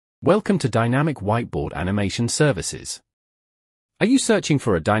Welcome to Dynamic Whiteboard Animation Services. Are you searching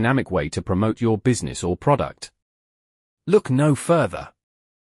for a dynamic way to promote your business or product? Look no further.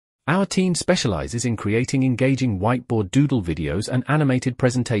 Our team specializes in creating engaging whiteboard doodle videos and animated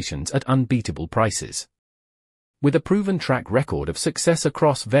presentations at unbeatable prices. With a proven track record of success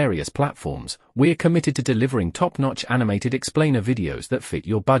across various platforms, we're committed to delivering top-notch animated explainer videos that fit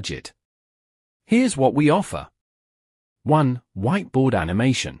your budget. Here's what we offer. 1. Whiteboard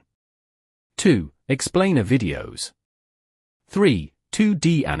animation. 2. Explainer videos. 3.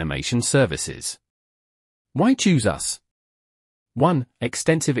 2D animation services. Why choose us? 1.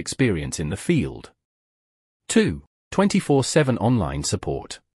 Extensive experience in the field. 2. 24/7 online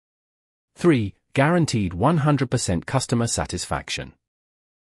support. 3. Guaranteed 100% customer satisfaction.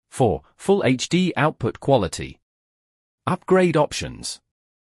 4. Full HD output quality. Upgrade options.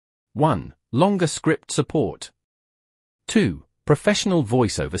 1. Longer script support. 2. Professional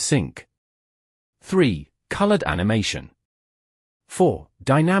voiceover sync. 3. Colored animation. 4.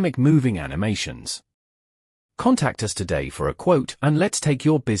 Dynamic moving animations. Contact us today for a quote and let's take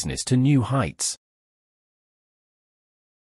your business to new heights.